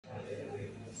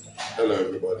Hello,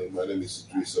 everybody. My name is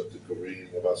Eedris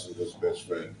Abdulkareem, Ambassador's best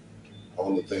friend. I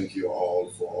want to thank you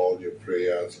all for all your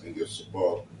prayers and your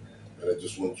support. And I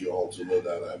just want you all to know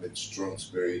that I'm in strong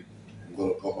spirit. I'm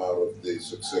going to come out of this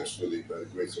successfully by the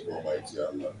grace of Almighty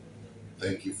Allah.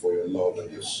 Thank you for your love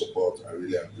and your support. I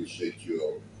really appreciate you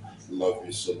all. Love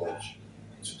you so much.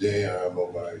 Today I am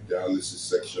on my dialysis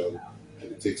section,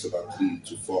 and it takes about 3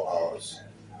 to 4 hours.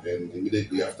 And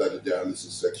immediately after the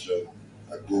dialysis section,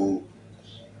 I go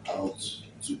out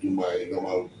to do my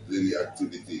normal daily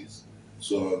activities.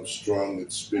 So I'm strong in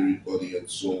spirit, body, and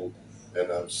soul,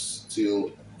 and I'm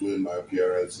still doing my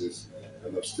appearances,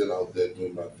 and I'm still out there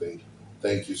doing my thing.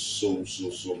 Thank you so much.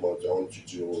 I want you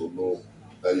to know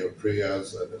that your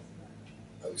prayers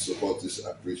and support is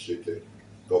appreciated.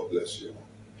 God bless you.